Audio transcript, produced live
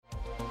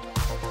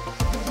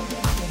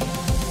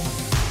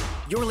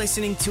You're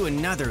listening to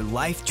another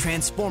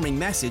life-transforming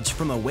message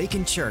from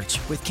Awaken Church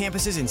with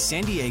campuses in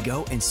San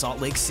Diego and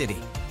Salt Lake City.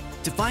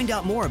 To find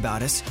out more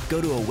about us,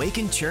 go to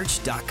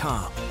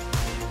awakenchurch.com.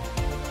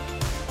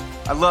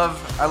 I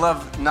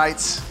love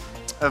nights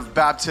of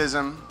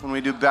baptism. When we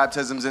do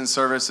baptisms in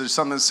service, there's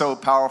something so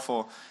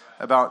powerful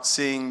about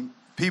seeing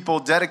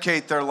people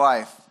dedicate their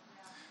life,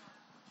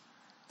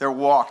 their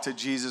walk to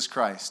Jesus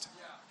Christ.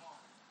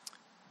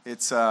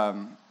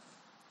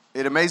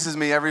 It amazes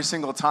me every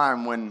single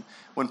time when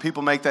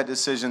people make that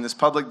decision, this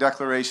public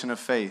declaration of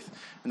faith,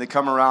 and they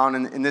come around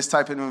in this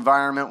type of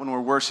environment when we're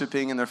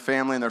worshiping and their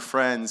family and their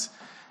friends,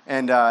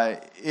 and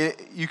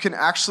you can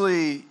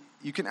actually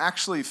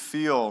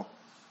feel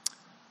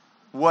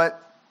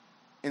what,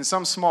 in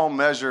some small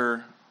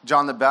measure,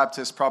 John the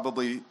Baptist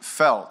probably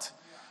felt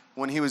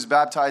when he was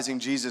baptizing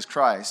Jesus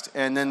Christ,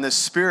 and then the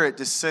Spirit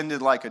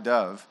descended like a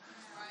dove.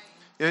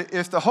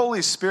 If the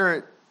Holy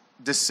Spirit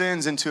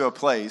descends into a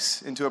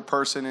place, into a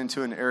person,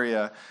 into an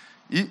area,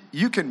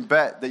 you can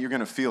bet that you're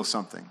going to feel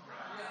something.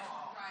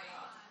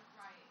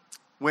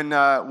 When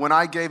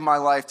I gave my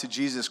life to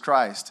Jesus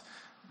Christ,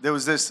 there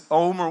was this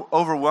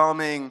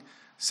overwhelming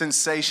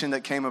sensation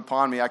that came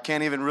upon me. I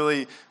can't even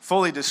really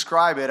fully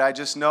describe it. I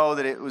just know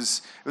that it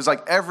was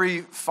like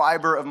every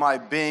fiber of my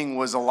being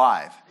was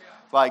alive.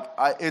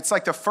 It's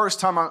like the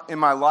first time in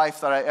my life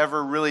that I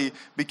ever really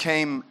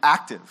became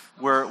active,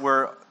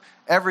 where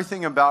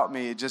everything about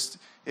me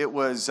it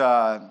was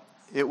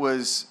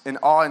an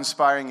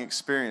awe-inspiring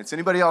experience.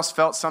 Anybody else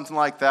felt something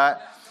like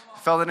that?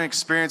 Felt an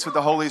experience with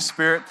the Holy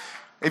Spirit?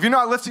 If you're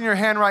not lifting your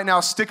hand right now,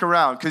 stick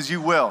around, because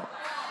you will.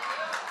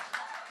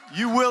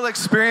 You will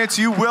experience,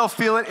 you will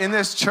feel it in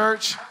this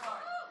church.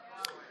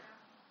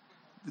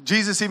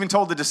 Jesus even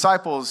told the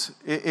disciples,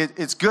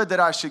 it's good that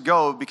I should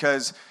go,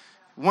 because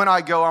when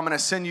I go, I'm going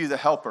to send you the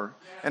helper.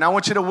 And I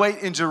want you to wait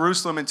in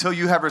Jerusalem until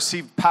you have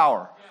received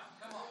power.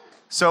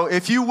 So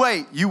if you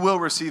wait, you will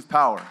receive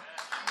power.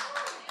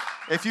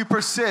 If you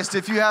persist,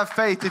 if you have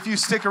faith, if you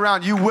stick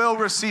around, you will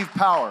receive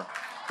power.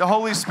 The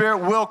Holy Spirit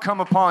will come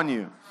upon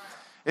you.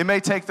 It may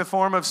take the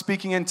form of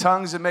speaking in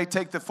tongues. It may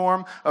take the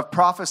form of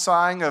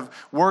prophesying, of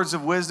words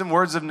of wisdom,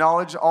 words of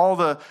knowledge, all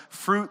the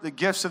fruit, the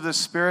gifts of the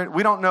Spirit.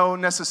 We don't know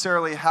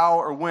necessarily how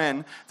or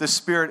when the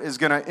Spirit is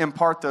going to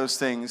impart those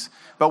things,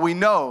 but we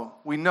know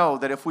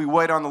that if we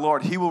wait on the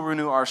Lord, He will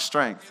renew our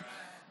strength.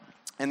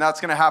 And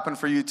that's going to happen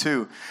for you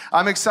too.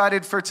 I'm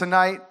excited for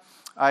tonight.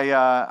 I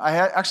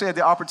actually had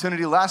the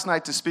opportunity last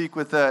night to speak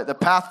with the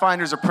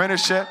Pathfinders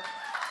Apprenticeship.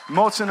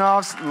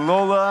 Molchanovs,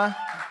 Lola,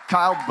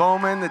 Kyle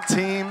Bowman, the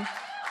team,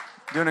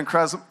 doing an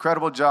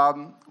incredible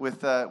job with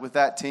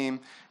that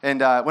team. And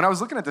when I was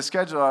looking at the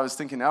schedule, I was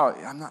thinking,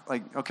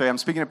 I'm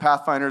speaking to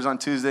Pathfinders on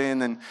Tuesday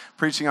and then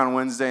preaching on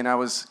Wednesday, and I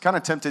was kind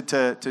of tempted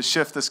to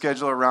shift the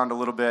schedule around a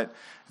little bit.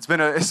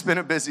 It's been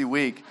a busy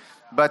week,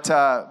 but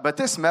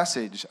this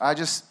message,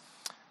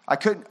 I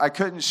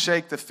couldn't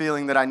shake the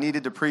feeling that I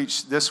needed to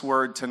preach this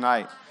word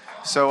tonight.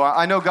 So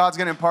I know God's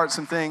going to impart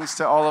some things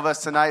to all of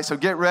us tonight. So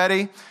get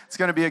ready. It's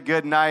going to be a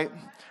good night.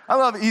 I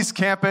love East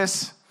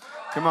Campus.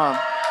 Come on.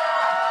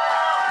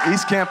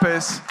 East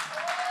Campus.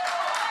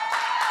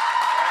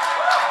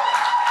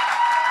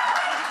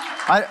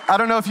 I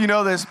don't know if you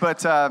know this,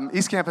 but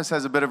East Campus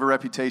has a bit of a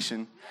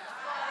reputation.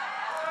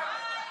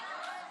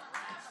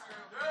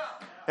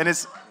 And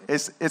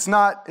it's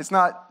not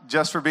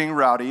just for being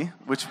rowdy,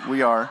 which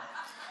we are.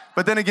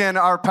 But then again,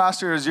 our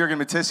pastor is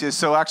Jürgen Matthesius,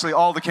 so actually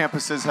all the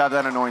campuses have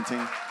that anointing.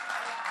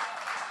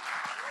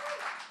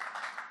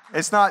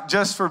 It's not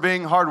just for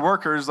being hard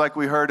workers like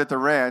we heard at the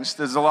ranch.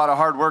 There's a lot of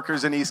hard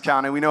workers in East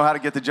County. We know how to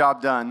get the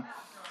job done.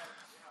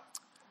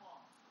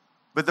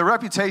 But the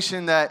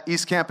reputation that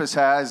East Campus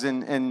has,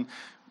 and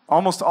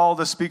almost all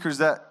the speakers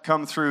that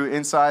come through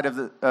inside of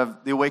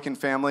the Awaken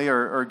family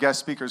or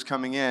guest speakers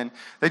coming in,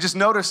 they just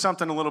notice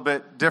something a little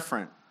bit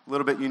different, a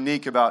little bit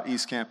unique about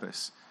East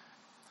Campus.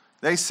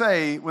 They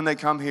say when they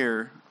come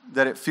here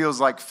that it feels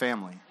like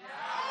family.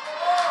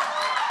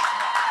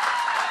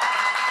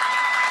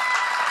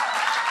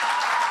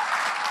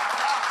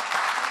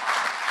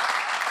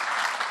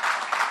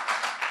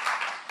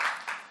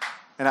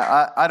 And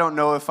I don't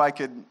know if I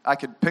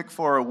could pick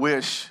for a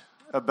wish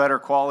a better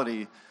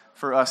quality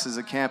for us as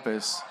a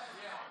campus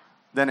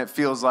than it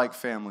feels like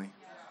family.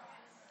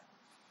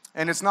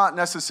 And it's not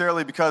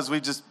necessarily because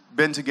we've just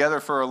been together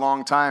for a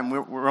long time.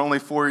 We're only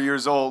 4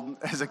 years old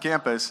as a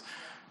campus.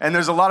 And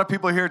there's a lot of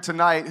people here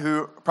tonight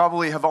who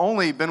probably have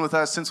only been with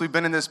us since we've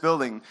been in this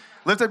building.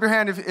 Lift up your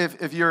hand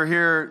if you're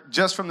here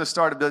just from the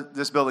start of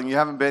this building. You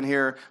haven't been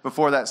here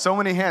before that. So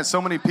many hands, so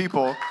many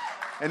people,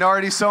 and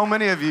already so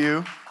many of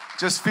you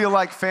just feel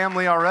like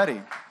family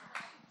already.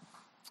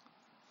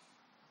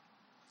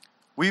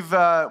 We've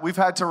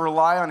had to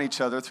rely on each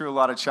other through a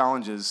lot of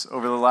challenges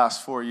over the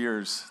last 4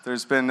 years.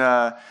 There's been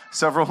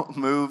several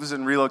moves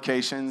and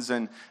relocations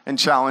and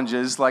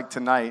challenges like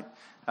tonight.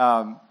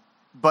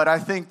 But I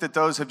think that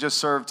those have just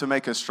served to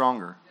make us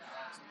stronger,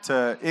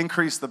 to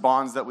increase the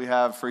bonds that we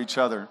have for each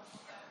other.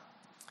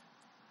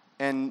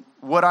 And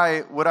what I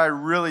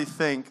really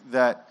think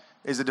that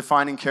is a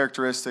defining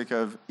characteristic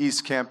of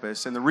East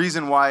Campus. And the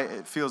reason why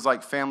it feels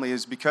like family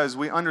is because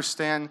we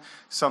understand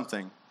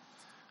something.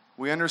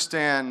 We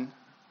understand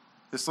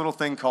this little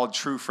thing called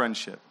true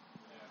friendship.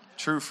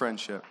 True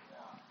friendship.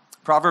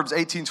 Proverbs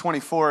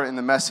 18:24 in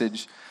the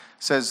Message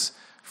says,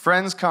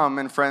 "Friends come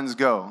and friends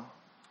go,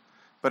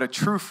 but a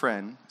true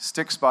friend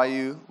sticks by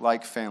you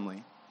like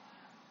family."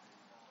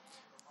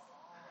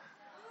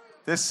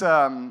 This,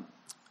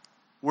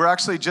 we're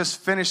actually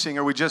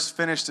we just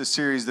finished a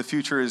series, The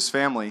Future is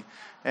Family,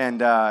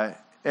 and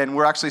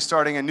we're actually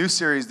starting a new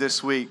series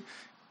this week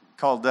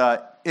called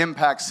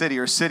Impact City,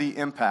 or City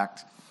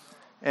Impact.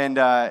 And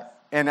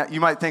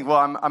you might think,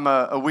 well, I'm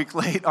a week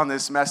late on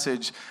this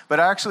message, but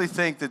I actually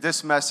think that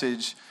this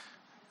message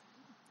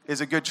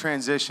is a good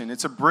transition.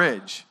 It's a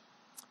bridge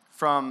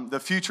from The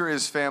Future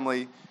is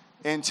Family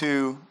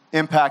into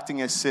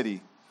impacting a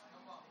city.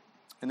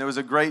 And there was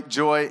a great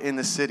joy in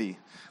the city.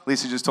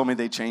 Lisa just told me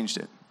they changed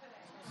it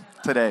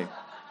today.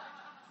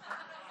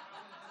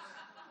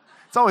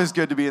 It's always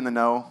good to be in the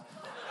know.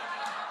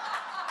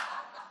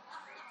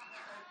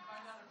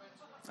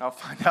 I'll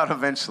find out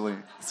eventually.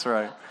 That's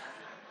right.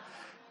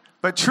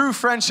 But true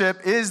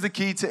friendship is the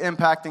key to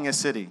impacting a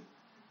city.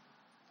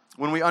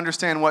 When we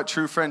understand what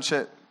true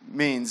friendship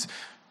means,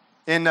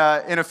 in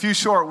a few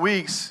short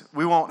weeks,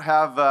 we won't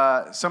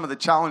have some of the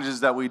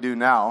challenges that we do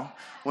now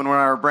when we're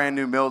in our brand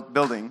new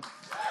building.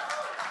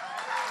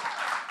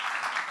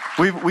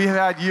 We've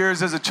had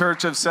years as a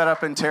church of set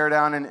up and tear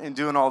down and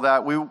doing all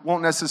that. We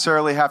won't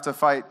necessarily have to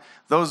fight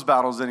those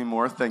battles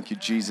anymore. Thank you,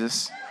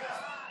 Jesus.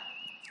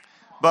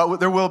 But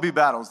there will be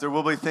battles. There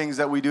will be things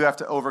that we do have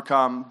to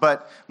overcome.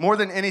 But more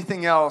than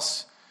anything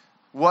else,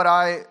 what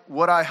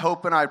I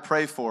hope and I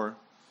pray for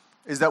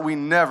is that we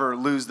never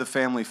lose the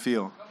family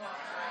feel.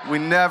 We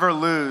never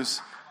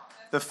lose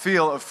the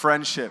feel of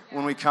friendship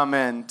when we come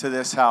in to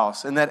this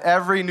house. And that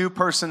every new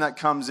person that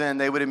comes in,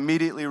 they would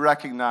immediately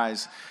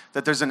recognize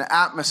that there's an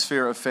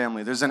atmosphere of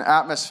family. There's an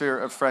atmosphere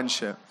of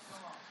friendship.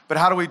 But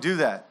how do we do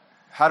that?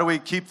 How do we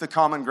keep the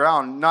common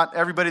ground? Not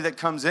everybody that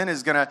comes in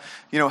is going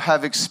to,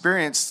 have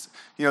experienced,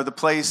 the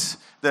place,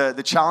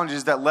 the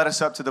challenges that led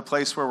us up to the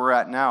place where we're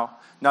at now.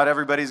 Not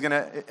everybody's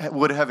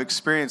would have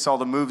experienced all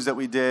the moves that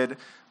we did,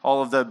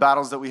 all of the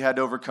battles that we had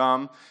to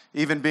overcome,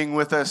 even being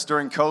with us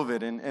during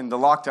COVID and the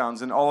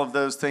lockdowns and all of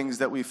those things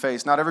that we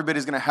faced. Not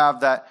everybody's going to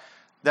have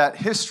that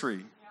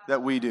history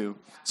that we do.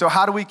 So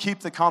how do we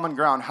keep the common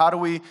ground? How do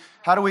we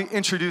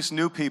introduce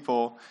new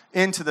people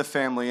into the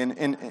family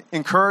and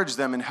encourage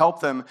them and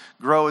help them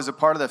grow as a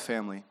part of the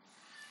family?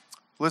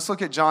 Let's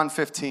look at John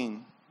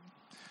 15,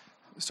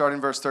 starting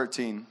in verse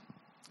 13.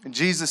 And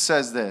Jesus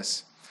says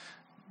this,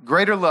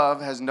 "Greater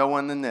love has no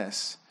one than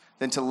this,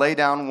 than to lay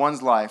down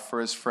one's life for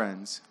his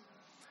friends.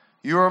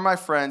 You are my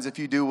friends if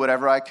you do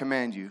whatever I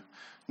command you.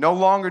 No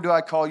longer do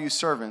I call you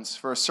servants,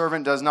 for a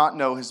servant does not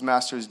know his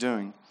master's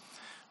doing.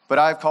 But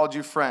I have called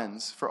you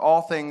friends, for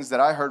all things that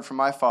I heard from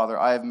my Father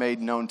I have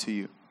made known to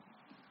you."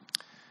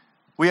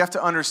 We have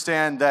to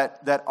understand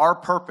that our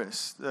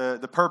purpose,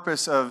 the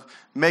purpose of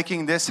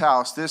making this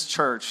house, this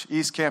church,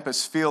 East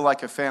Campus, feel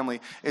like a family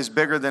is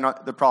bigger than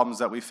the problems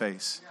that we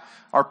face.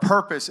 Our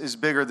purpose is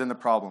bigger than the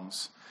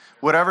problems.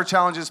 Whatever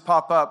challenges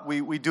pop up,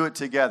 we do it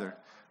together.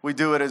 We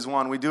do it as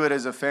one. We do it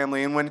as a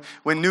family. And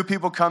when new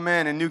people come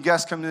in and new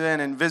guests come in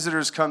and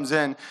visitors comes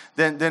in,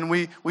 then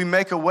we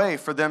make a way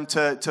for them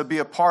to be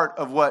a part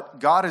of what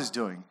God is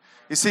doing.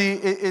 You see,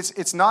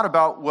 it's not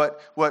about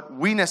what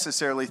we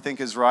necessarily think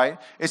is right.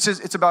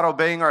 It's about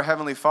obeying our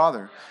Heavenly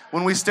Father.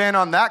 When we stand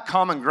on that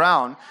common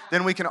ground,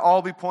 then we can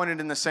all be pointed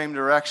in the same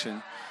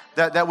direction.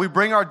 That we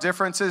bring our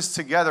differences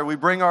together. We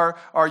bring our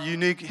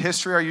unique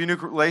history, our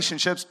unique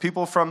relationships,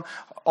 people from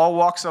all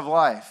walks of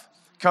life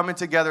coming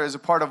together as a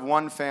part of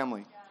one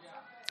family.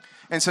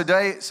 And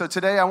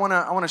today I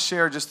want to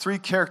share just 3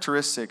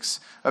 characteristics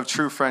of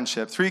true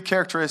friendship. 3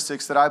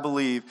 characteristics that I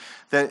believe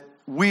that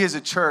we as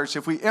a church,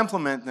 if we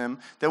implement them,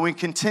 that we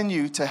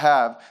continue to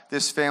have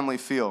this family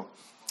feel.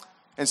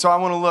 And so I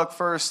want to look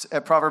first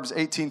at Proverbs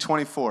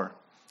 18:24.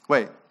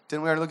 Wait,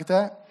 didn't we already look at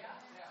that?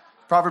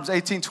 Proverbs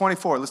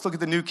 18:24. Let's look at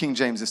the New King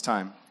James this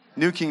time.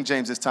 New King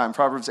James this time.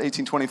 Proverbs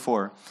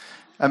 18:24.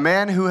 "A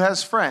man who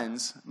has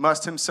friends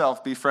must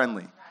himself be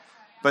friendly,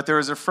 but there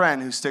is a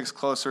friend who sticks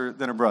closer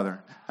than a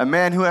brother." A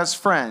man who has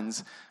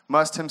friends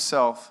must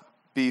himself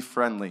be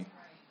friendly.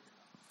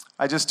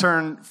 I just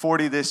turned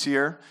 40 this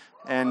year,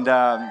 and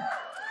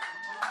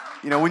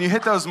when you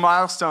hit those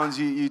milestones,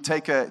 you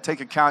take a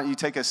count, you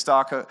take a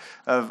stock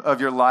of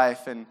your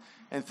life, and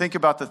think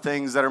about the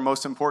things that are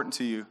most important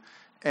to you.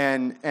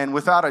 And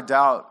without a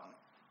doubt,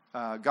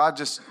 God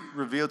just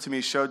revealed to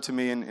me, showed to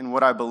me, and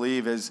what I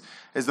believe is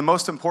the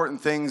most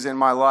important things in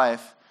my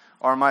life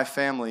are my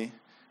family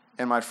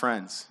and my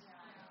friends.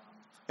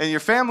 And your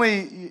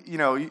family,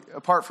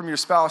 apart from your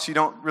spouse, you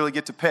don't really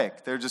get to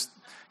pick. They're just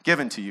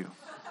given to you.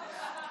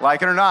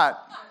 Like it or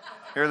not,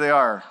 here they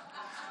are.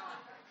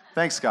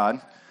 Thanks, God.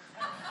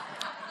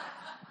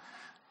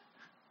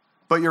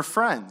 But your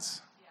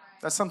friends,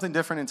 that's something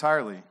different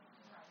entirely.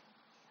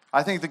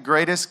 I think the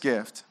greatest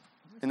gift,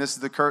 and this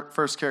is the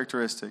first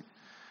characteristic,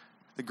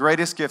 The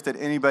greatest gift that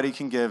anybody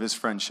can give is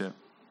friendship.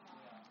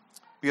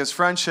 Because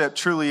friendship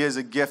truly is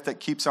a gift that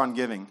keeps on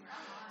giving.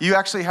 You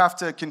actually have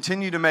to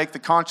continue to make the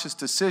conscious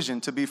decision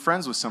to be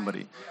friends with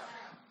somebody.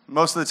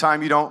 Most of the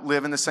time you don't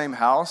live in the same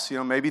house,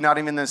 maybe not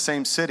even in the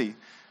same city.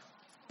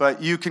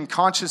 But you can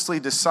consciously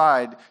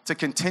decide to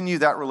continue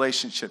that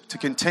relationship, to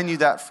continue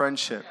that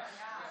friendship.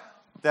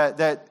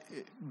 That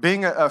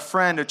being a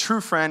friend, a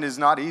true friend, is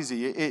not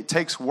easy. It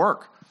takes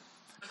work.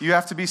 You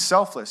have to be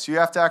selfless. You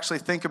have to actually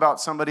think about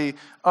somebody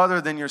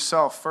other than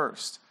yourself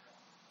first.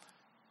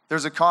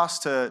 There's a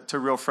cost to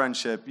real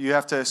friendship. You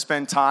have to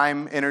spend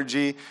time,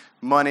 energy,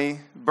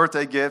 money,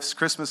 birthday gifts,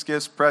 Christmas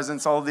gifts,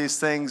 presents, all of these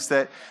things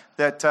that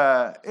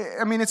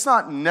it's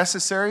not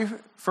necessary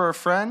for a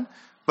friend,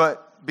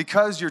 but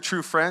because you're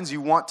true friends,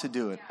 you want to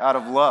do it out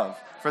of love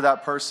for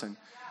that person.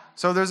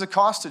 So there's a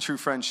cost to true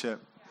friendship.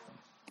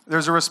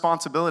 There's a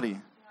responsibility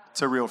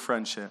to real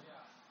friendship.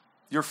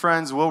 Your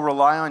friends will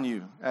rely on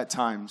you at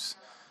times.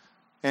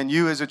 And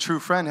you as a true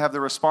friend have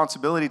the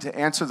responsibility to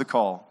answer the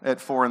call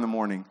at 4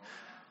 a.m,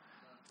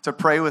 to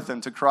pray with them,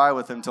 to cry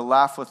with them, to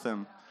laugh with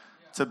them,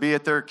 to be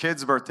at their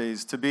kids'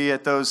 birthdays, to be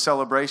at those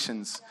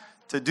celebrations,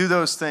 to do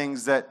those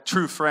things that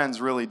true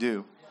friends really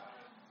do.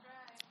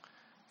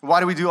 Why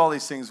do we do all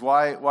these things?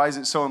 Why is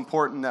it so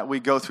important that we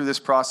go through this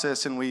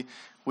process and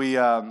we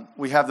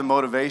have the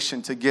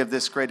motivation to give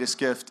this greatest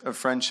gift of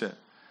friendship?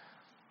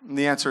 And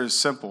the answer is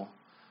simple.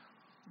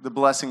 The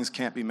blessings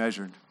can't be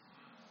measured.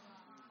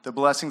 The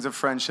blessings of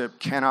friendship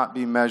cannot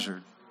be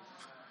measured.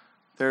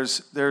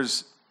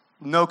 There's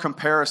no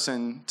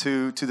comparison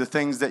to the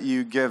things that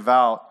you give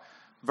out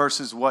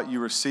versus what you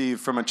receive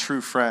from a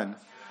true friend.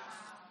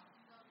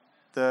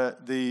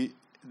 The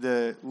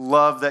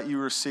love that you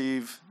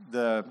receive,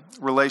 the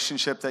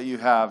relationship that you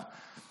have,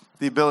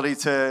 the ability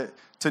to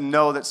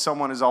know that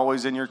someone is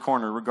always in your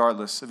corner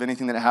regardless of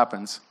anything that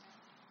happens.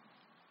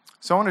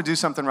 So I want to do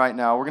something right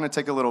now. We're going to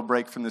take a little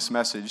break from this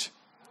message.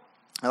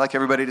 I'd like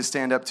everybody to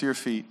stand up to your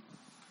feet.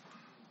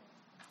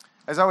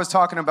 As I was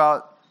talking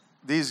about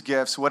these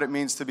gifts, what it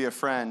means to be a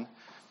friend,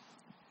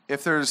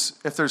 if there's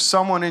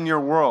someone in your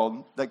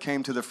world that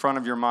came to the front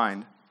of your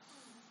mind,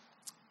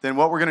 then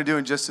what we're going to do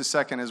in just a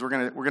second is we're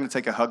going to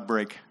take a hug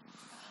break.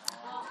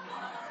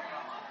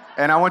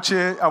 And I want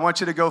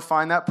you to go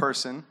find that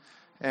person.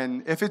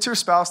 And if it's your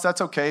spouse, that's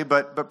okay,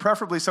 but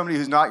preferably somebody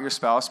who's not your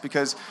spouse,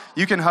 because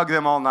you can hug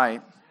them all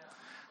night.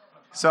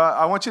 So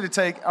I want you to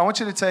take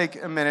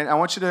a minute. I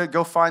want you to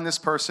go find this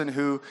person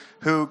who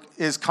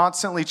is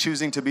constantly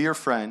choosing to be your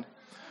friend,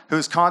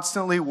 who's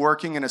constantly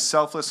working in a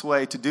selfless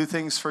way to do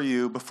things for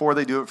you before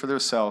they do it for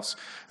themselves,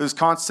 who's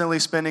constantly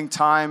spending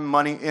time,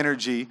 money,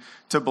 energy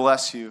to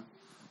bless you.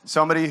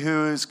 Somebody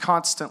who is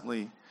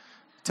constantly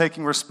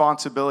taking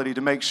responsibility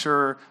to make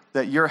sure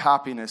that your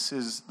happiness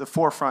is the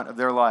forefront of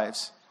their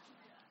lives.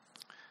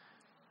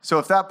 So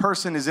if that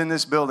person is in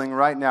this building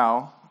right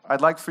now, I'd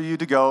like for you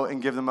to go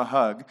and give them a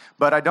hug.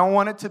 But I don't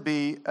want it to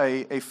be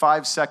a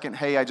 5-second,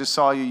 hey, I just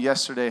saw you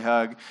yesterday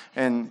hug,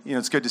 and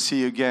it's good to see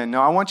you again.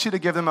 No, I want you to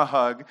give them a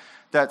hug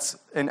that's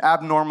an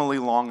abnormally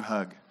long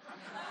hug.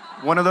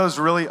 One of those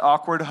really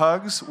awkward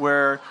hugs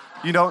where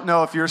you don't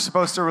know if you're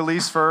supposed to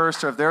release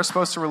first or if they're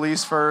supposed to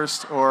release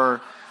first,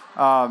 or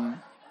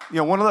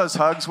one of those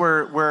hugs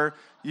where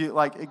you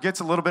it gets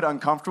a little bit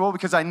uncomfortable,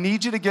 because I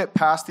need you to get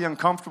past the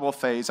uncomfortable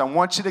phase. I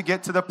want you to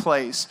get to the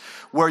place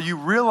where you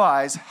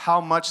realize how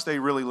much they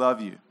really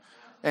love you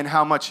and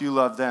how much you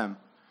love them.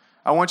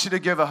 I want you to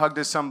give a hug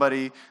to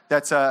somebody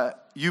that's a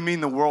you mean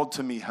the world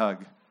to me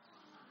hug.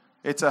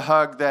 It's a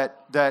hug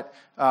that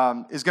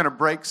is going to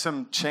break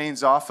some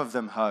chains off of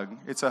them hug.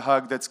 It's a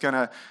hug that's going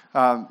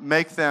to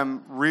make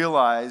them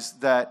realize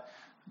that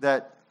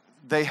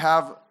they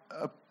have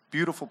a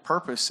beautiful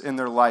purpose in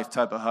their life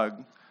type of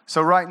hug.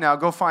 So right now,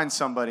 go find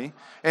somebody.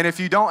 And if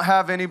you don't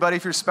have anybody,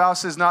 if your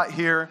spouse is not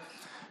here,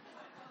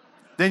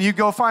 then you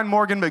go find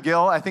Morgan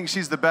McGill. I think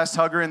she's the best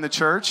hugger in the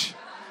church.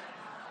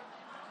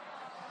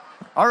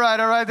 All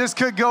right. This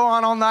could go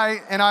on all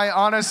night. And I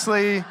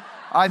honestly,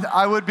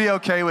 I would be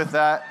okay with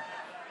that.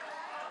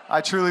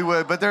 I truly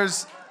would. But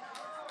there's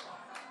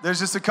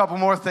just a couple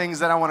more things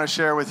that I want to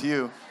share with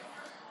you.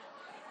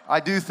 I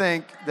do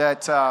think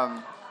that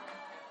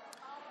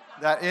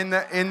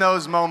in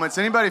those moments,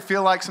 anybody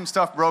feel like some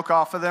stuff broke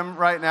off of them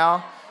right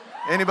now?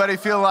 Anybody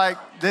feel like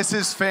this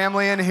is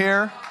family in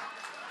here?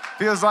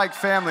 Feels like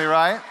family,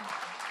 right?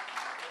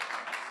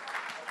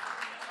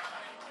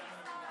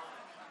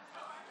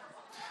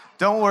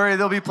 Don't worry,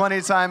 there'll be plenty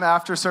of time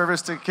after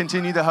service to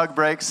continue the hug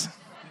breaks.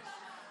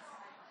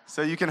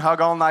 So you can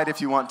hug all night if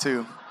you want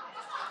to.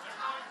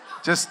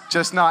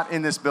 Just not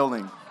in this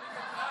building.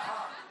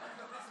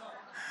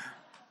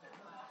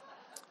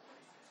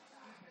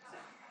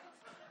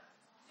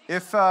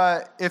 If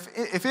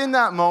in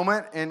that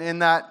moment and in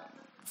that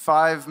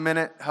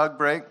 5-minute hug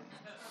break,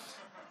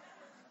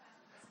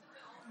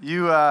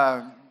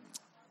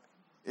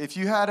 if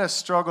you had a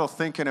struggle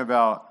thinking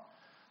about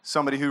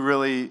somebody who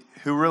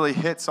really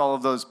hits all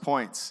of those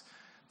points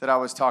that I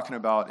was talking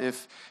about,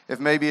 if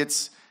maybe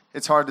it's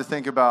hard to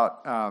think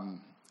about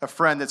a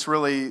friend that's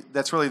really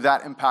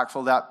that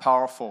impactful, that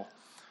powerful,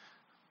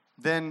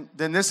 then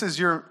this is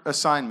your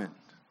assignment.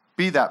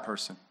 Be that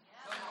person.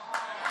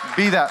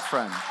 Be that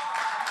friend.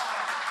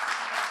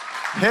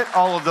 Hit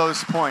all of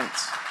those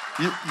points.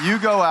 You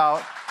go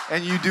out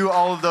and you do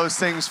all of those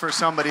things for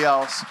somebody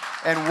else,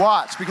 and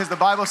watch, because the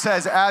Bible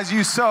says, as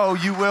you sow,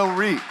 you will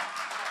reap.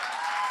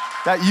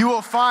 That you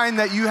will find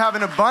that you have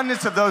an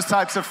abundance of those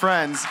types of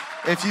friends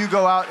if you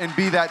go out and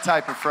be that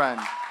type of friend.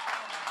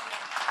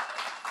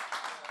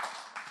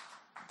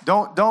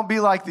 Don't be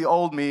like the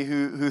old me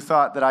who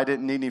thought that I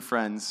didn't need any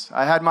friends.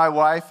 I had my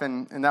wife,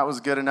 and that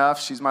was good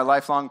enough. She's my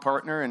lifelong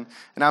partner, and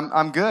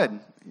I'm good.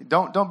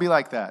 Don't be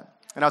like that.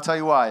 And I'll tell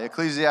you why.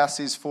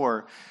 Ecclesiastes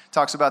 4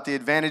 talks about the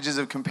advantages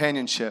of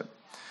companionship.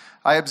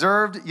 I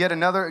observed yet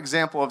another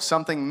example of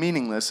something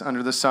meaningless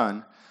under the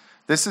sun.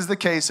 This is the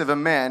case of a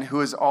man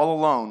who is all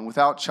alone,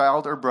 without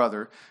child or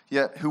brother,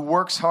 yet who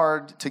works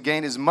hard to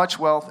gain as much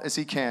wealth as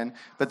he can,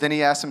 but then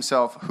he asks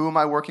himself, who am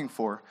I working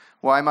for?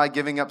 Why am I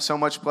giving up so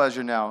much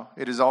pleasure now?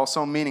 It is all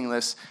so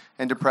meaningless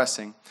and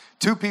depressing.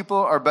 Two people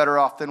are better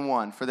off than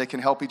one, for they can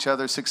help each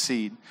other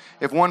succeed.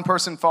 If one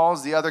person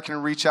falls, the other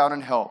can reach out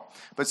and help.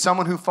 But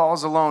someone who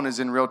falls alone is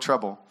in real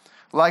trouble.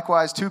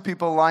 Likewise, two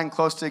people lying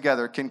close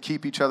together can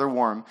keep each other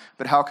warm,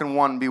 but how can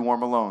one be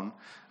warm alone?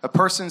 A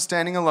person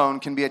standing alone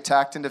can be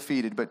attacked and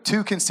defeated, but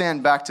two can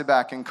stand back to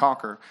back and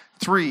conquer.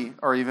 Three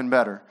are even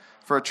better,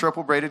 for a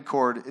triple braided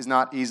cord is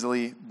not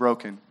easily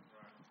broken.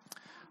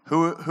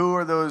 Who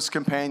are those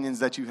companions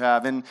that you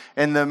have? And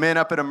the men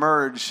up at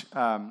Emerge,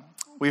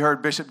 we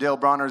heard Bishop Dale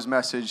Bronner's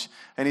message,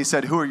 and he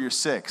said, who are your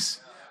six?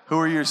 Who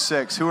are your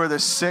six? Who are the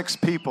six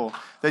people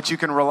that you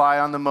can rely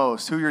on the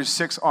most? Who are your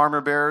six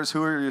armor bearers?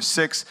 Who are your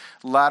six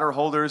ladder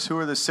holders? Who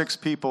are the six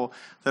people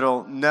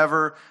that'll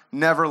never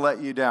let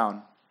you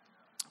down?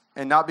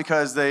 And not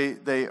because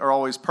they are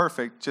always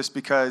perfect, just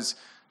because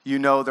you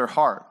know their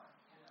heart.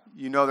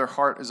 You know their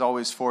heart is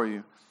always for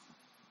you.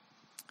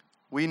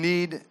 We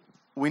need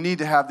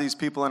to have these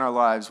people in our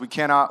lives. We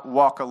cannot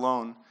walk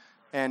alone.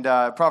 And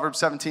Proverbs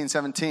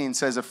 17:17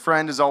 says, a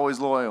friend is always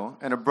loyal,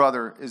 and a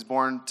brother is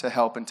born to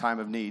help in time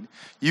of need.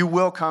 You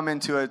will come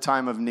into a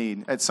time of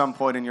need at some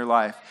point in your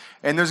life.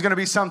 And there's going to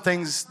be some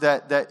things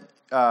that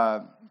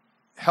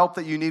help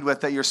that you need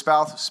with, that your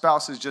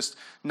spouse is just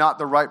not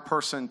the right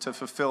person to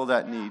fulfill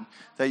that need,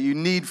 that you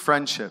need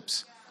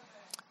friendships.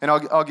 And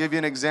I'll give you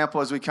an example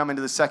as we come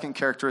into the second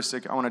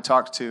characteristic I want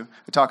to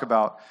talk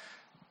about.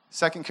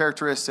 Second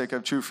characteristic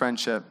of true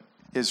friendship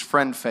is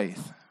friend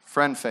faith.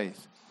 Friend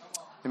faith.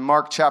 In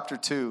Mark chapter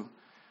 2,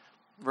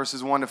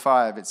 verses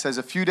 1-5, it says,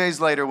 a few days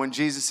later, when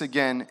Jesus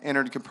again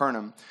entered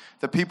Capernaum,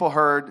 the people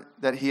heard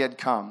that he had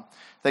come.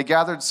 They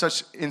gathered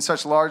in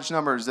such large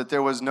numbers that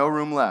there was no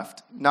room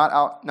left,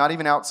 not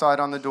even outside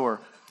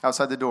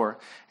the door.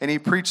 And he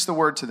preached the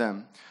word to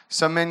them.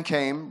 Some men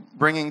came,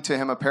 bringing to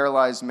him a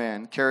paralyzed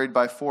man, carried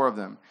by 4 of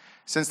them.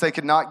 Since they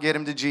could not get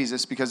him to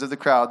Jesus because of the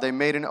crowd, they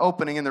made an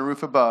opening in the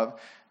roof above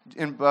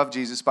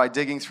Jesus by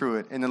digging through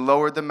it, and then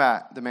lowered the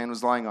mat the man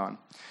was lying on.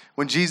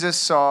 When Jesus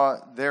saw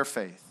their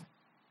faith,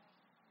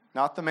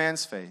 not the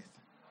man's faith,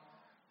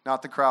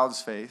 not the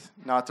crowd's faith,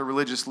 not the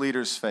religious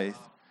leader's faith,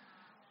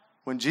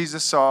 when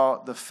Jesus saw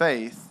the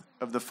faith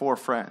of the 4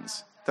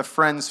 friends, the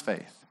friend's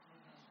faith,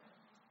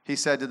 he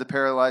said to the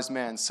paralyzed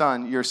man,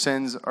 son, your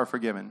sins are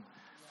forgiven.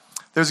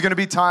 There's going to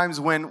be times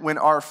when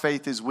our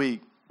faith is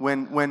weak.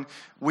 When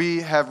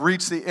we have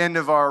reached the end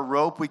of our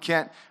rope, we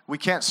can't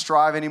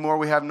strive anymore.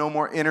 We have no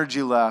more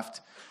energy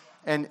left.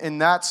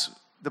 And that's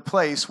the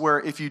place where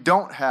if you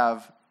don't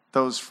have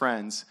those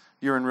friends,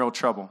 you're in real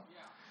trouble.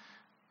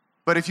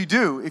 But if you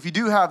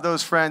do have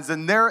those friends,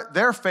 then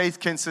their faith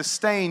can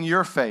sustain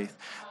your faith.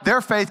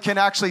 Their faith can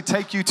actually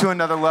take you to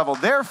another level.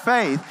 Their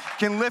faith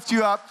can lift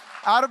you up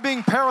out of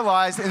being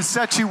paralyzed and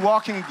set you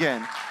walking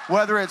again.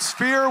 Whether it's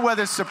fear,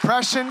 whether it's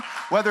suppression,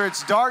 whether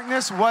it's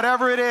darkness,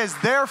 whatever it is,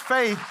 their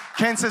faith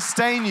can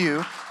sustain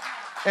you.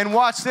 And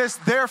watch this,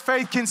 their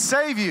faith can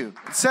save you.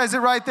 It says it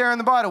right there in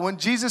the Bible. When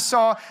Jesus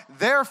saw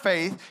their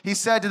faith, he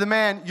said to the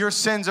man, your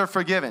sins are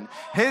forgiven.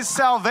 His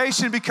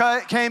salvation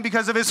came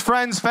because of his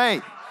friend's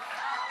faith,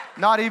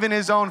 not even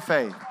his own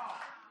faith.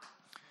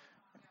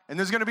 And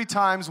there's going to be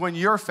times when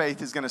your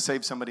faith is going to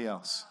save somebody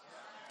else.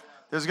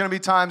 There's going to be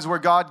times where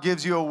God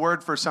gives you a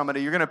word for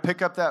somebody. You're going to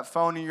pick up that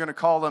phone and you're going to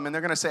call them, and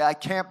they're going to say, I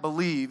can't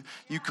believe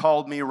you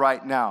called me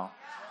right now.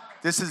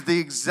 This is the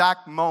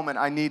exact moment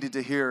I needed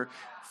to hear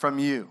from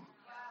you.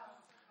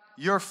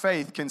 Your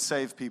faith can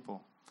save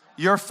people.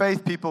 Your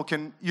faith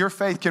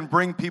can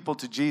bring people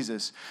to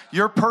Jesus.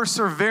 Your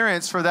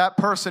perseverance for that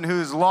person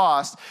who is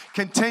lost,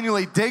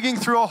 continually digging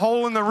through a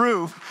hole in the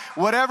roof,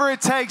 whatever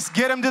it takes,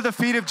 get them to the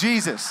feet of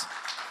Jesus.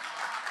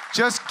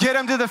 Just get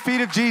them to the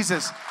feet of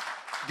Jesus.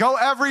 Go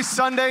every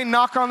Sunday,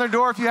 knock on their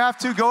door if you have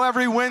to. Go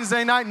every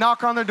Wednesday night,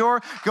 knock on their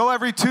door. Go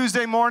every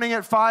Tuesday morning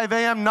at 5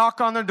 a.m.,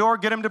 knock on their door,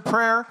 get them to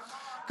prayer.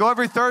 Go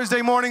every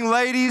Thursday morning,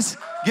 ladies,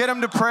 get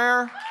them to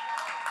prayer.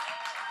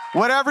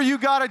 Whatever you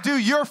got to do,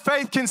 your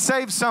faith can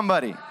save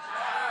somebody.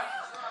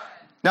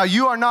 Now,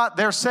 you are not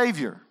their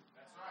Savior.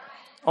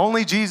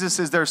 Only Jesus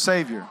is their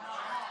Savior.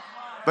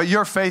 but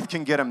your faith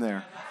can get them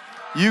there.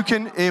 You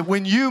can,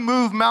 when you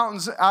move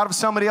mountains out of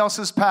somebody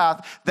else's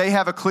path, they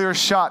have a clear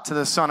shot to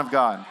the Son of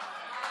God.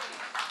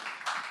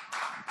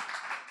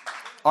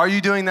 Are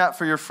you doing that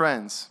for your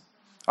friends?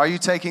 Are you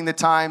taking the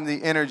time,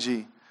 the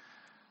energy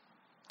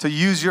to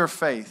use your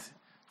faith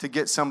to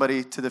get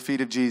somebody to the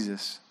feet of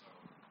Jesus?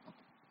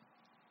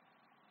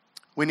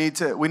 We need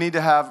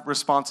to have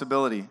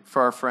responsibility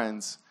for our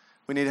friends.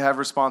 We need to have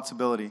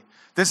responsibility.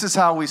 This is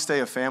how we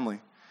stay a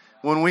family.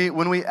 When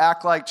we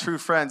act like true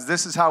friends,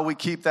 this is how we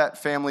keep that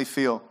family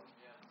feel.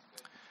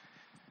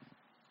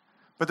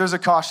 But there's a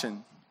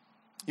caution.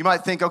 You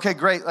might think, okay,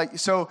 great. Like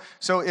so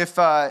if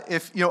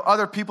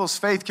other people's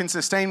faith can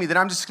sustain me, then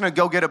I'm just going to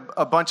go get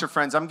a bunch of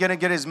friends. I'm going to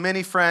get as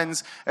many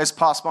friends as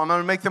possible. I'm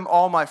going to make them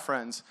all my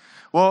friends.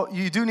 Well,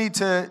 you do need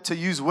to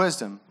use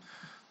wisdom.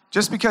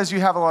 Just because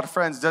you have a lot of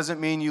friends doesn't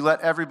mean you let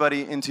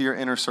everybody into your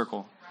inner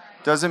circle.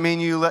 Doesn't mean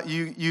you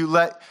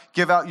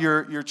give out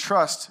your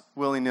trust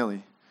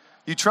willy-nilly.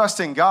 You trust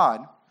in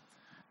God.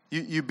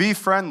 You be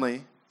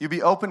friendly. You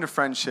be open to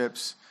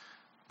friendships.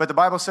 But the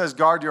Bible says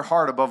guard your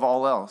heart above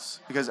all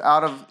else, because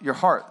out of your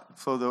heart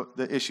flow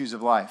the issues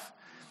of life.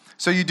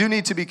 So you do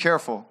need to be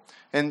careful.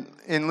 And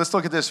let's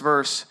look at this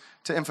verse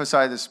to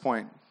emphasize this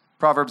point.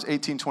 Proverbs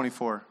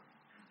 18:24.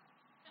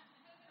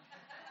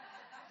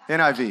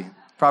 NIV.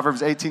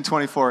 Proverbs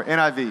 18:24.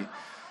 NIV.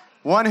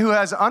 One who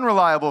has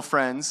unreliable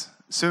friends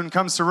soon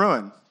comes to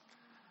ruin.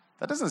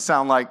 That doesn't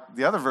sound like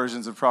the other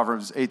versions of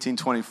Proverbs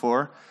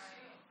 18:24.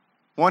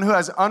 One who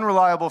has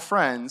unreliable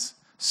friends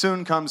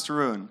soon comes to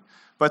ruin,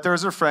 but there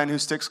is a friend who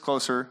sticks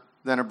closer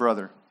than a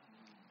brother.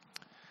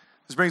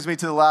 This brings me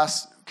to the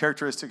last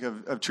characteristic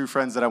of true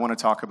friends that I want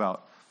to talk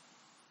about.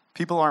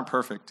 People aren't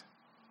perfect.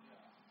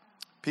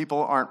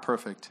 People aren't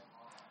perfect.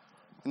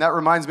 And that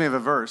reminds me of a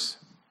verse,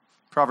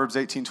 Proverbs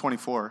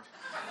 18:24,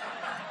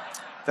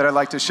 that I'd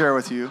like to share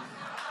with you.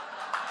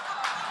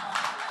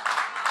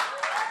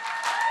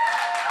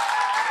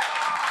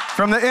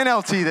 From the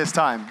NLT this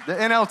time, the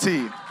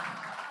NLT.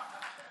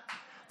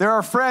 There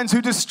are friends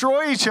who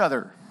destroy each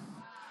other.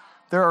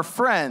 There are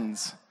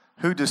friends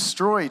who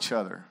destroy each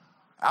other.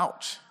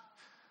 Ouch.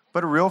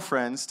 But a real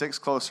friend sticks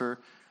closer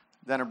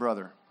than a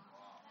brother.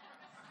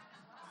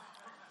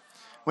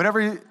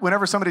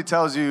 Whenever somebody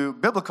tells you,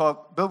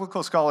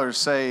 biblical scholars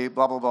say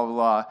blah, blah, blah,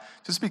 blah,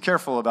 just be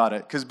careful about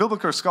it. Because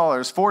biblical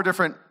scholars, 4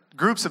 different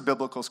groups of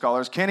biblical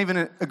scholars, can't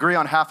even agree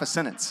on half a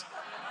sentence.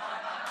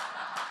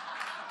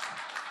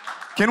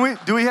 Do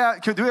we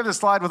have the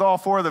slide with all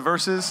 4 of the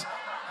verses?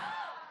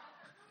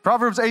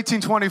 Proverbs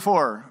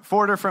 18:24,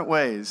 4 different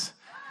ways.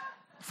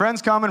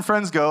 Friends come and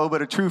friends go,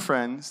 but a true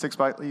friend sticks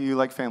by you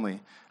like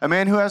family. A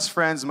man who has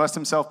friends must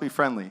himself be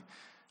friendly.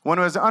 One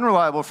who has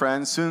unreliable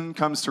friends soon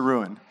comes to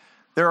ruin.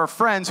 There are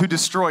friends who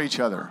destroy each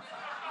other.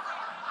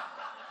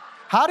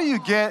 How do you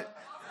get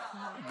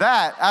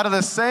that out of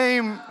the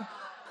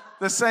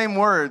same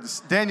words?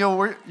 Daniel,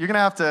 you're going to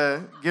have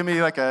to give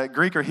me like a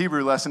Greek or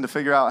Hebrew lesson to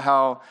figure out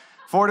how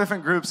 4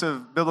 different groups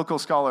of biblical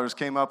scholars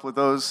came up with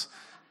those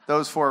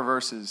 4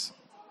 verses.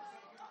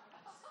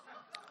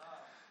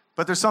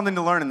 But there's something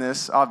to learn in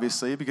this,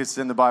 obviously, because it's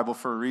in the Bible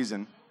for a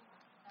reason.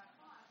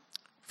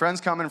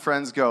 Friends come and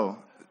friends go.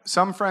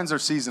 Some friends are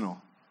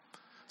seasonal.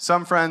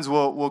 Some friends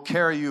will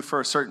carry you for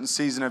a certain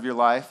season of your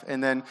life,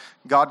 and then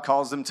God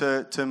calls them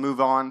to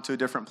move on to a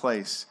different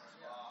place.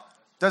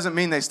 Doesn't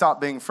mean they stop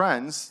being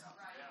friends.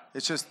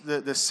 It's just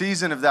the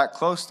season of that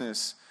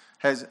closeness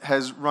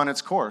has run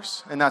its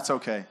course, and that's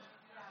okay.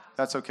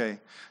 That's okay.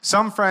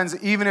 Some friends,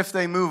 even if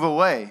they move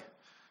away,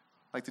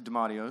 like the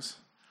DiMattios,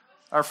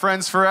 are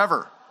friends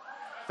forever.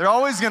 They're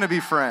always going to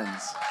be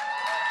friends.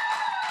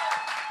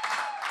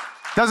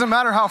 Doesn't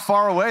matter how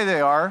far away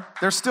they are,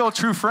 they're still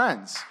true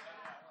friends.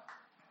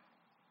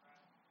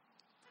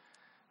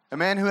 A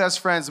man who has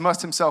friends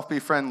must himself be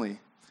friendly.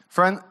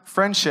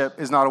 Friendship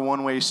is not a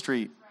one-way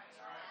street.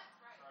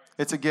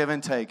 It's a give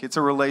and take. It's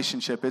a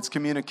relationship. It's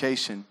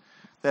communication.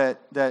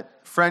 That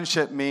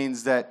friendship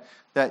means that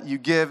you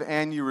give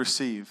and you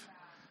receive.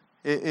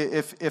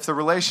 If the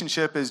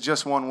relationship is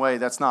just one way,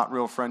 that's not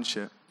real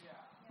friendship.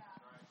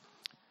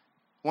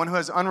 One who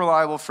has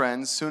unreliable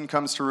friends soon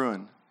comes to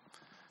ruin.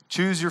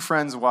 Choose your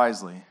friends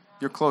wisely,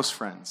 your close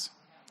friends.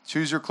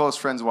 Choose your close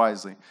friends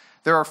wisely.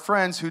 There are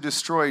friends who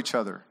destroy each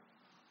other.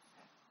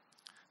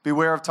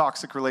 Beware of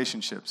toxic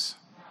relationships.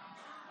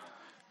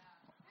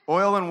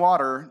 Oil and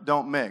water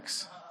don't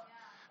mix,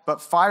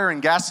 but fire and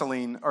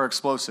gasoline are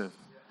explosive.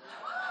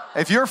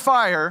 If you're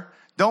fire,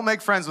 don't make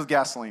friends with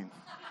gasoline.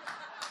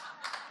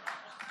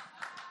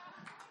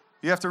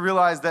 You have to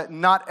realize that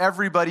not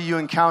everybody you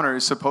encounter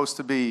is supposed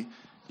to be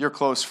your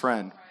close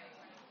friend.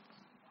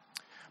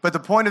 But the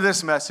point of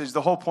this message,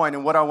 the whole point,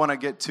 and what I want to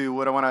get to,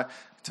 what I want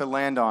to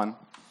land on,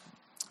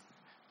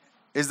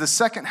 is the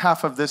second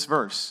half of this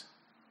verse.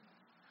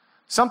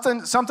 Something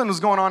was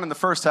going on in the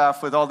first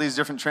half with all these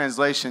different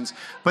translations,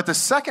 but the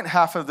second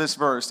half of this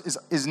verse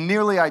is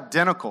nearly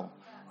identical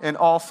in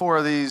all 4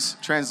 of these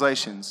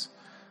translations.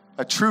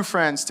 A true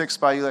friend sticks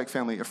by you like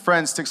family. A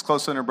friend sticks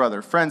closer than a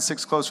brother. Friend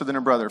sticks closer than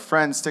a brother.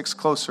 Friend sticks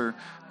closer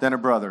than a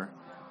brother.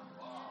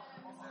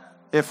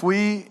 if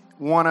we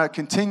want to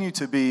continue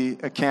to be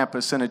a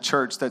campus and a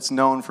church that's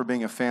known for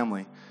being a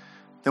family,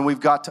 then we've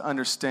got to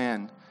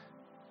understand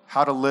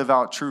how to live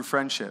out true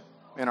friendship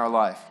in our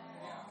life.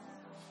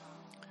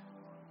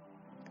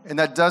 And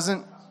that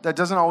doesn't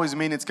always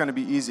mean it's going to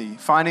be easy.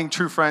 Finding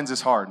true friends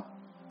is hard.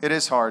 It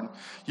is hard.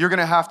 You're going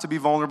to have to be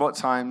vulnerable at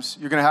times.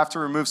 You're going to have to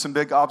remove some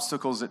big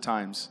obstacles at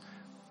times.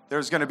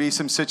 There's going to be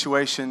some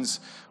situations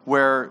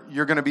where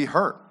you're going to be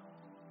hurt.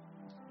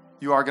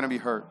 You are going to be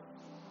hurt.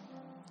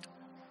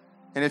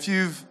 And if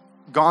you've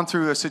gone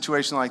through a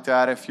situation like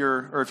that, if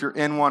you're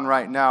in one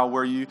right now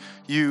where you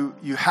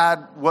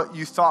had what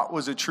you thought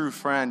was a true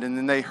friend and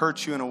then they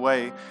hurt you in a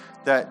way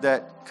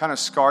that kind of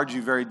scarred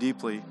you very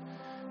deeply,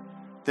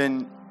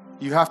 then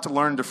you have to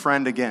learn to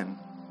friend again.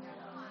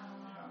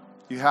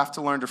 You have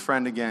to learn to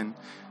friend again.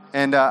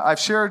 And I've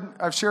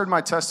shared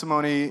my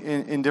testimony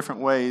in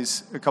different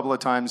ways a couple of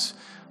times,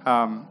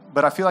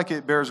 but I feel like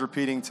it bears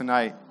repeating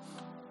tonight.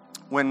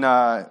 When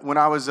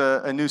I was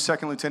a new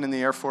second lieutenant in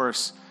the Air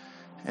Force,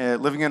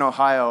 living in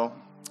Ohio,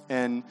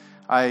 and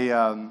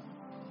I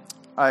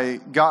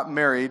got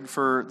married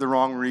for the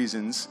wrong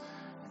reasons,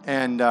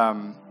 and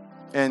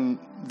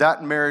that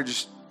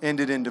marriage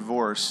ended in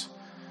divorce.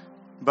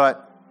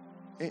 But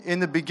in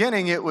the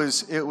beginning, it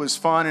was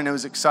fun and it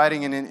was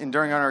exciting, and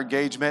during our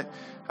engagement,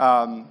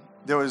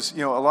 there was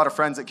a lot of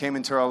friends that came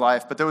into our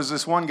life. But there was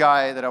this one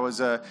guy that I was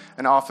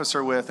an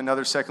officer with,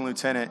 another second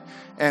lieutenant,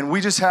 and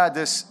we just had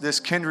this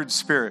kindred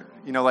spirit,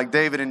 like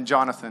David and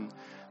Jonathan.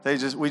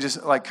 We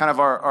just like kind of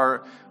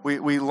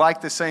we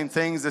liked the same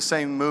things, the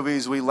same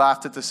movies. We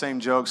laughed at the same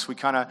jokes.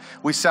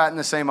 We sat in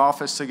the same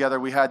office together.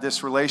 We had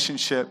this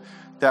relationship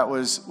that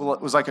was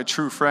like a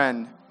true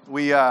friend.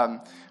 He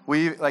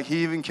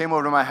even came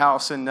over to my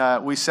house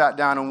and we sat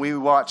down and we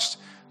watched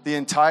the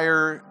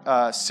entire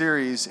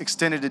series,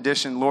 extended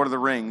edition, Lord of the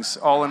Rings,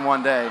 all in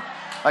one day.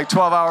 Like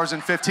 12 hours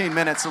and 15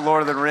 minutes of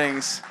Lord of the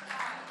Rings.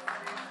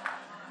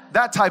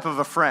 That type of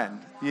a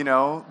friend,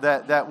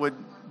 that would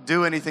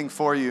do anything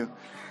for you.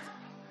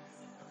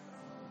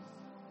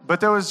 But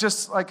there was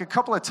just like a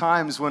couple of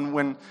times when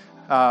we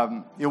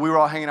were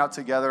all hanging out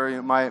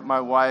together,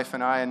 my wife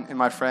and I and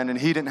my friend, and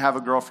he didn't have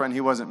a girlfriend,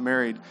 he wasn't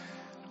married.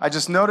 I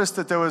just noticed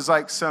that there was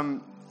like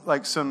some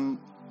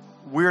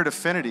weird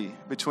affinity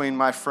between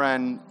my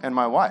friend and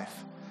my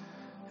wife.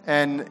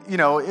 And,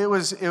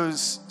 it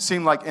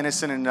seemed like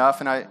innocent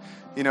enough, and I,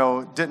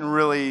 didn't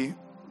really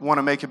want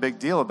to make a big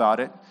deal about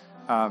it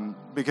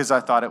because I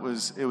thought it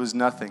was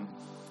nothing.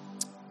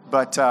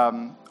 But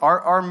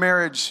our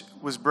marriage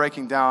was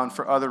breaking down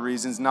for other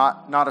reasons,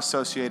 not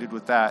associated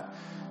with that.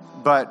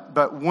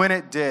 But when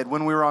it did,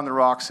 when we were on the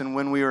rocks and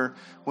when we were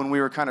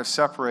kind of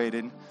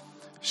separated,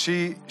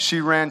 she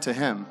ran to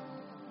him.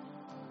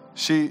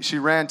 She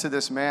ran to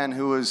this man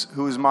who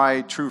was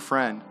my true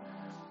friend.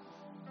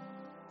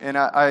 And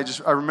I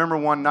remember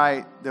one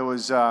night there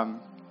was like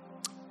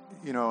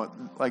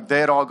they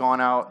had all gone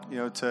out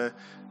to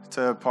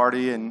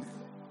party and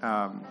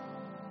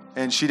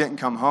she didn't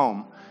come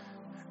home.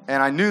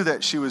 And I knew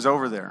that she was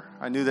over there.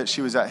 I knew that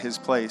she was at his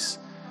place.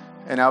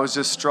 And I was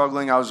just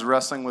struggling. I was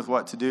wrestling with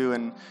what to do.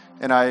 And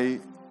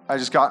I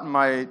just got in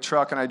my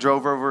truck and I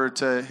drove over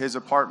to his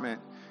apartment.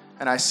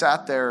 And I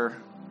sat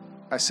there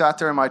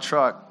in my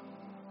truck,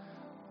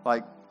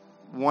 like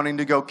wanting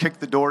to go kick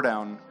the door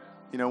down,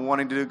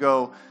 wanting to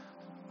go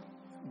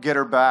get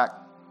her back,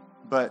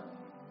 but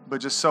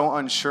just so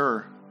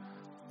unsure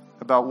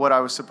about what I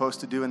was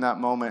supposed to do in that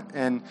moment.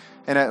 And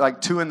at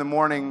like 2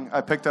 a.m,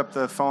 I picked up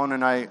the phone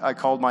and I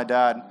called my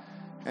dad.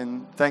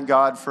 And thank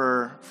God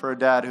for a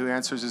dad who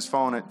answers his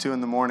phone at 2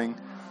 a.m.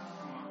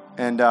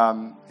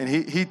 And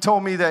he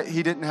told me that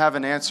he didn't have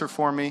an answer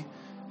for me,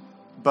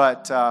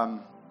 but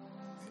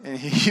and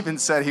he even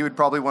said he would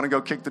probably want to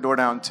go kick the door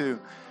down too.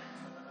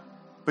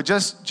 But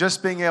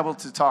just being able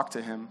to talk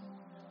to him,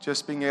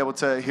 just being able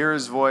to hear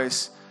his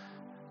voice,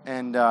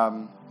 and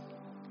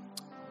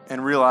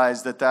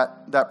realize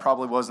that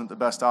probably wasn't the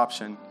best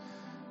option.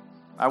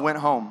 I went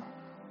home,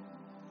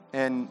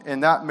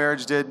 and that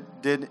marriage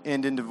did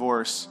end in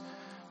divorce.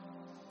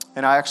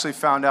 And I actually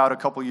found out a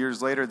couple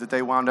years later that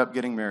they wound up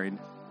getting married.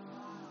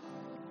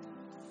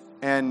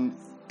 And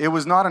it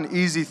was not an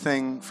easy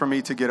thing for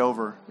me to get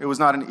over. It was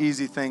not an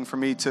easy thing for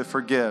me to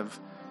forgive.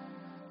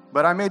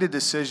 But I made a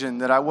decision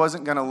that I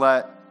wasn't going to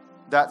let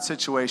that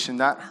situation,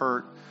 that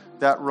hurt,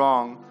 that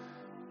wrong,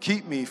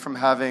 keep me from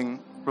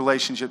having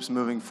relationships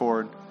moving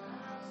forward.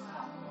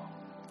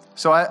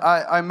 So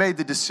I made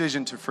the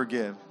decision to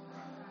forgive.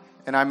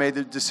 And I made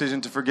the decision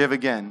to forgive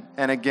again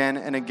and again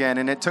and again.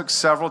 And it took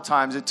several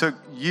times. It took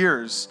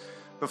years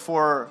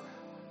before,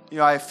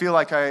 I feel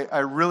like I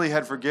really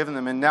had forgiven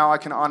them. And now I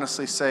can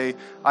honestly say,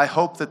 I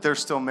hope that they're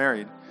still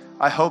married.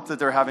 I hope that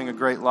they're having a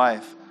great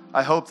life.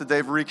 I hope that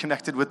they've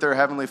reconnected with their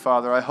Heavenly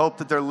Father. I hope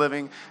that they're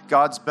living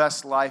God's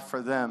best life for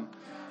them.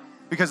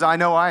 Because I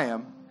know I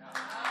am.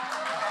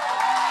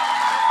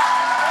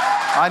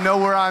 I know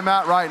where I'm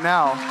at right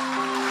now.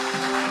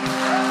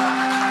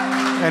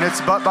 And it's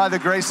but by the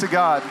grace of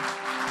God.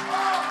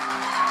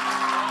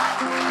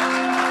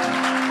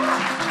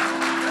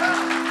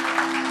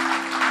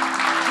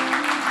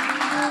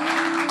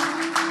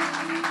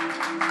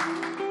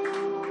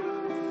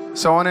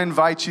 So I want to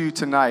invite you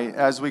tonight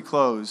as we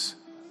close,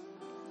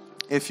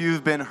 if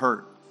you've been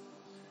hurt.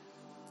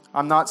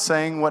 I'm not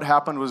saying what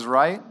happened was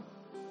right.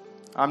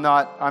 I'm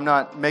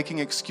not making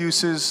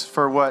excuses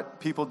for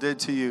what people did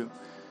to you.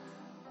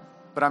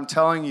 But I'm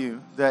telling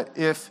you that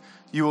if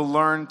you will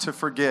learn to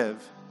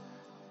forgive,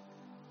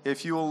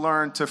 if you will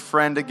learn to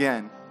friend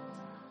again,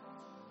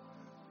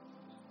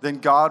 then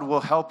God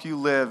will help you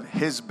live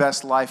His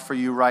best life for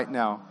you right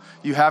now.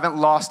 You haven't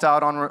lost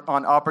out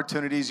on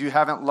opportunities. You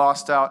haven't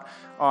lost out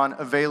on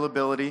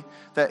availability.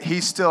 That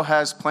He still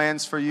has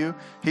plans for you.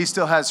 He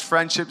still has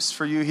friendships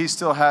for you. He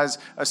still has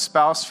a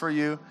spouse for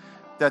you.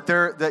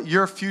 That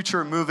your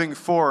future moving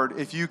forward,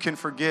 if you can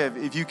forgive,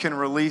 if you can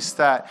release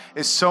that,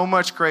 is so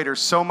much greater,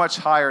 so much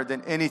higher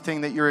than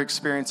anything that you're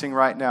experiencing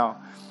right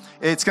now.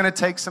 It's going to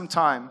take some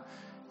time.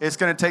 It's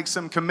going to take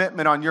some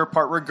commitment on your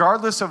part,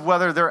 regardless of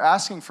whether they're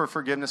asking for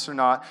forgiveness or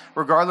not,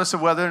 regardless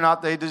of whether or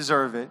not they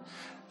deserve it.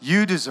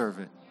 You deserve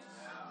it.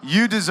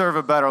 You deserve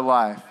a better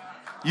life.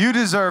 You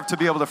deserve to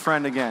be able to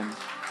friend again.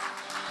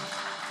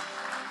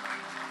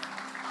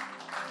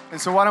 And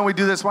so why don't we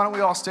do this? Why don't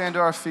we all stand to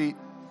our feet?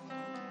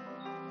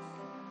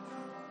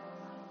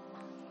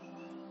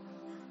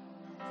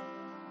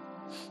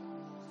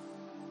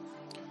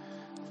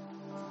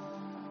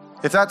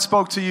 If that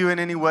spoke to you in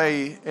any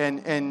way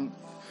and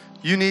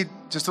you need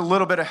just a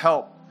little bit of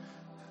help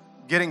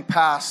getting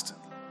past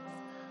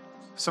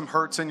some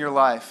hurts in your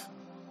life,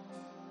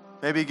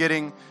 maybe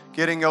getting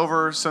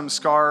over some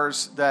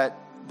scars that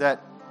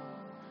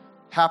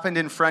happened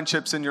in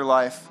friendships in your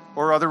life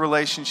or other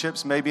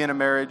relationships, maybe in a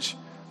marriage,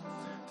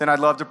 then I'd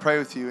love to pray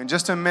with you. In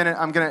just a minute,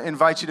 I'm going to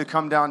invite you to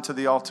come down to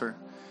the altar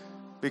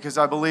because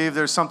I believe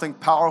there's something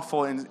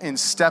powerful in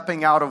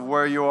stepping out of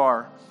where you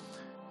are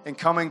and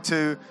coming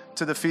to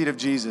the feet of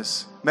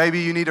Jesus.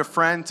 Maybe you need a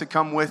friend to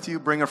come with you.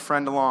 Bring a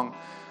friend along.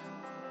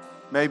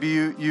 Maybe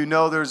you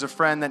know there's a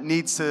friend that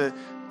needs to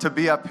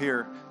be up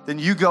here. Then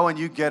you go and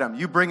you get him.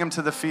 You bring him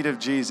to the feet of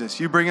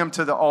Jesus. You bring him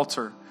to the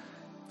altar,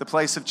 the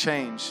place of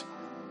change.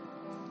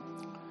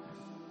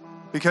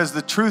 Because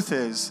the truth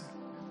is,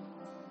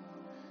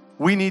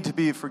 we need to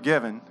be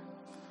forgiven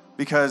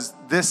because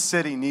this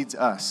city needs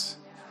us.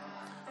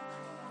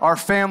 Our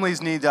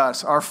families need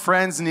us. Our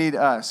friends need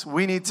us.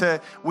 We need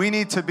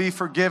to be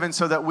forgiven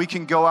so that we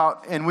can go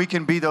out and we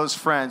can be those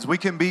friends. We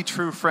can be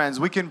true friends.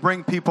 We can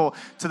bring people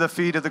to the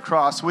feet of the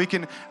cross. We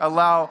can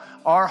allow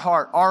our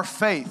heart, our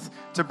faith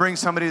to bring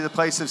somebody to the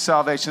place of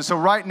salvation. So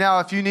right now,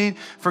 if you need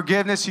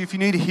forgiveness, if you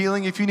need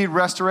healing, if you need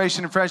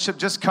restoration and friendship,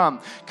 just come.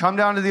 Come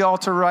down to the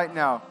altar right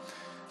now.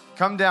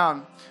 Come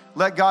down.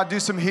 Let God do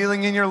some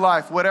healing in your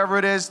life. Whatever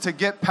it is to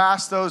get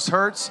past those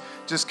hurts,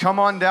 just come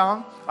on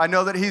down. I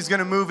know that He's going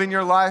to move in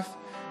your life.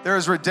 There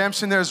is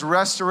redemption. There's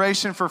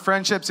restoration for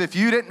friendships. If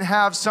you didn't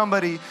have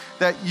somebody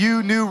that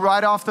you knew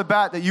right off the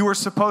bat that you were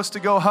supposed to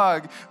go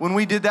hug when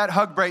we did that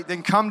hug break,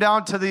 then come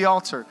down to the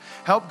altar.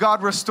 Help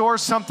God restore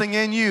something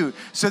in you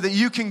so that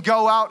you can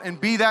go out and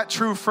be that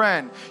true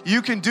friend.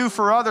 You can do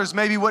for others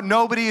maybe what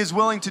nobody is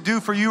willing to do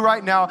for you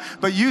right now,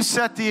 but you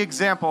set the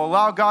example.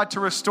 Allow God to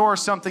restore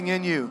something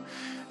in you.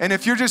 And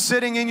if you're just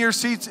sitting in your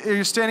seats,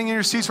 you're standing in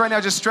your seats right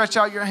now, just stretch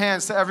out your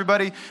hands to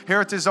everybody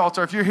here at this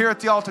altar. If you're here at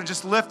the altar,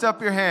 just lift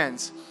up your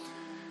hands.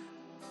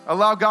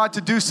 Allow God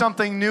to do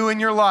something new in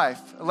your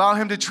life. Allow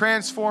Him to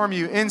transform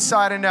you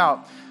inside and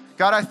out.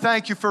 God, I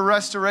thank you for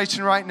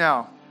restoration right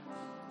now.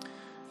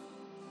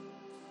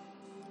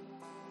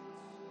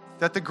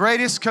 That the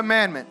greatest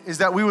commandment is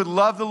that we would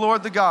love the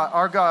Lord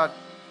our God,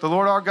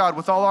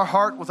 with all our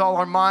heart, with all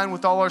our mind,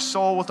 with all our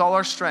soul, with all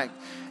our strength.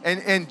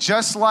 And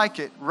just like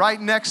it, right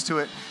next to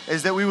it,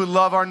 is that we would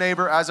love our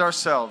neighbor as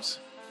ourselves.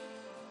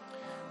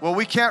 Well,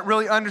 we can't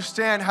really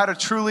understand how to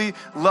truly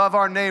love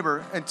our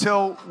neighbor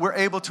until we're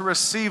able to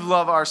receive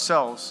love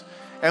ourselves.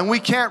 And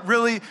we can't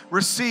really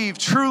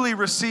truly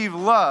receive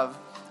love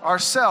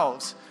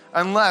ourselves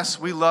unless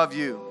we love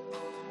you.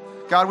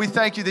 God, we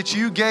thank you that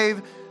you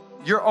gave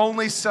your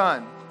only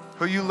Son,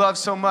 who you love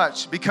so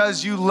much,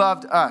 because you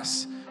loved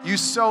us. You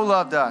so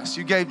loved us.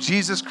 You gave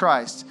Jesus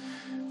Christ.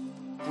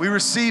 We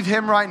receive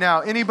Him right now.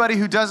 Anybody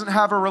who doesn't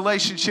have a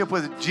relationship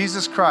with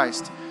Jesus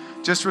Christ,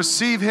 just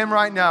receive Him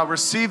right now.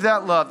 Receive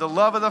that love, the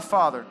love of the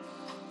Father,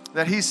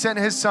 that He sent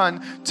His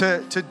Son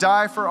to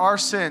die for our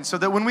sins, so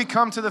that when we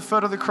come to the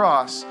foot of the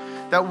cross,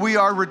 that we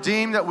are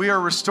redeemed, that we are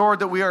restored,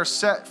 that we are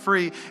set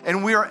free,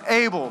 and we are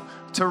able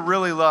to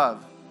really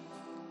love.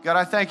 God,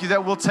 I thank you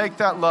that we'll take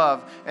that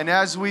love, and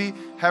as we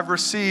have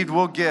received,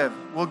 we'll give.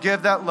 We'll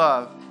give that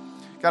love.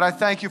 God, I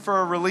thank you for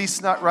a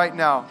release right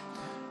now.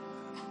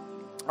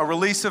 A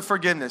release of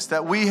forgiveness,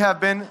 that we have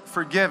been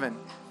forgiven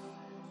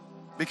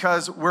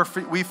because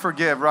we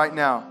forgive right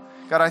now.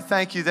 God, I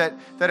thank you that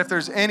if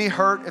there's any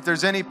hurt, if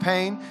there's any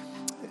pain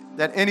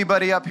that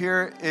anybody up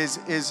here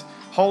is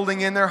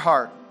holding in their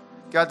heart,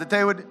 God, that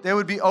they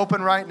would be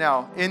open right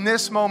now. In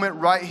this moment,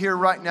 right here,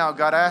 right now,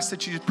 God, I ask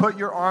that you put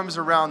your arms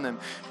around them.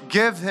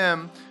 Give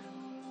them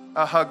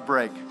a hug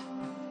break.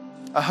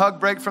 a hug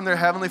break from their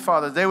Heavenly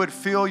Father. They would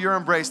feel your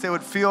embrace. They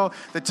would feel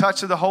the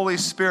touch of the Holy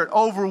Spirit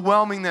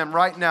overwhelming them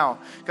right now.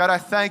 God, I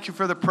thank you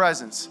for the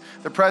presence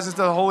of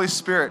the Holy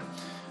Spirit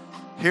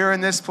here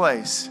in this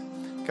place.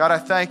 God, I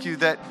thank you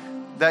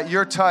that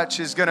your touch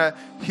is going to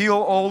heal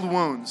old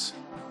wounds.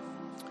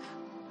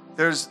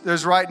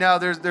 There's right now,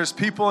 there's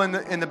people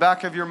in the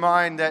back of your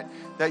mind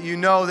that you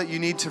know that you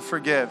need to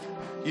forgive.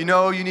 You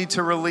know you need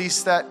to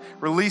release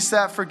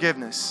that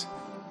forgiveness.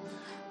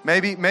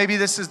 Maybe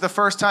this is the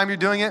first time you're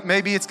doing it.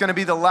 Maybe it's going to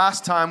be the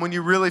last time when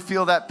you really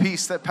feel that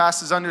peace that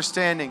passes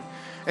understanding.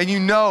 And you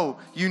know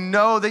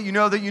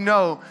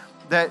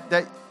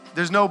that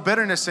there's no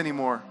bitterness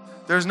anymore.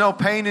 There's no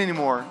pain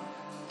anymore.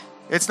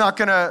 It's not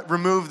going to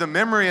remove the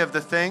memory of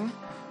the thing,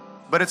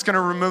 but it's going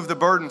to remove the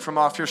burden from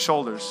off your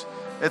shoulders.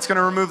 It's going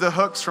to remove the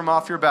hooks from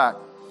off your back.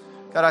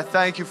 God, I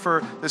thank you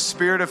for the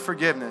spirit of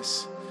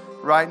forgiveness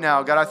right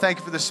now. God, I thank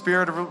you for the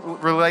spirit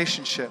of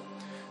relationship,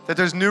 that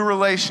there's new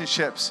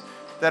relationships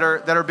that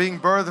are being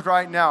birthed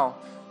right now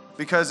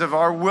because of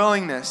our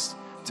willingness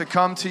to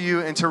come to you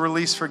and to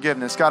release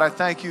forgiveness. God, I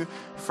thank you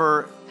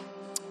for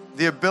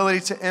the ability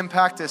to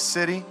impact this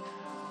city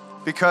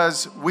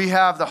because we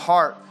have the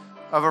heart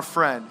of a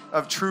friend,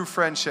 of true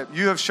friendship.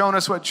 You have shown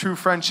us what true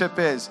friendship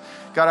is.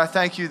 God, I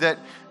thank you that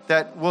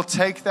we'll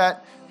take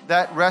that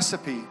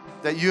recipe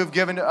that you have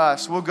given to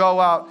us. We'll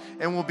go out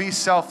and we'll be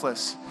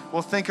selfless.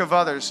 We'll think of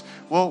others.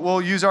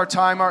 We'll use our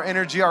time, our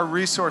energy, our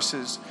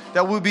resources.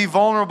 That we'll be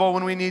vulnerable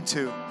when we need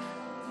to,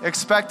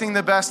 expecting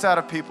the best out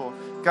of people.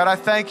 God, I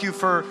thank you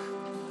for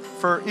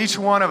each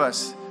one of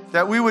us,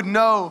 that we would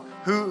know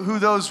who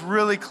those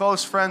really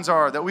close friends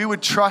are, that we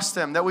would trust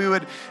them, that we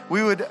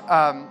would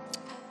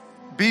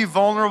be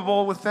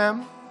vulnerable with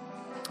them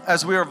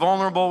as we are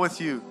vulnerable with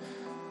you.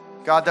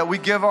 God, that we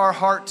give our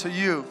heart to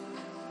you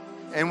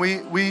and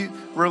we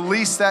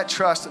release that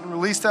trust and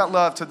release that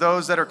love to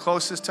those that are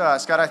closest to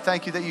us. God, I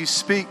thank you that you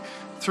speak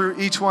through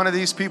each one of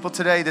these people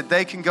today, that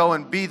they can go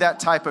and be that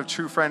type of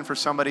true friend for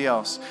somebody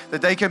else,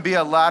 that they can be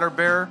a ladder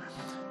bearer,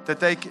 that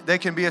they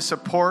can be a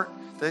support,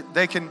 that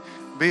they can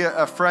be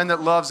a friend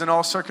that loves in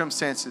all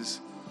circumstances.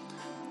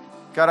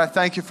 God, I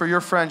thank you for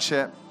your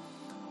friendship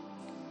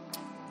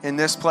in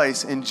this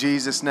place, in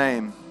Jesus'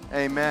 name,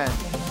 amen.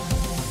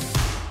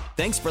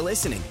 Thanks for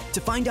listening.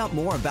 To find out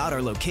more about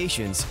our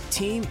locations,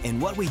 team,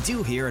 and what we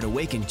do here at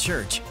Awaken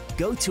Church,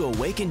 go to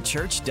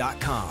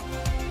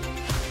awakenchurch.com.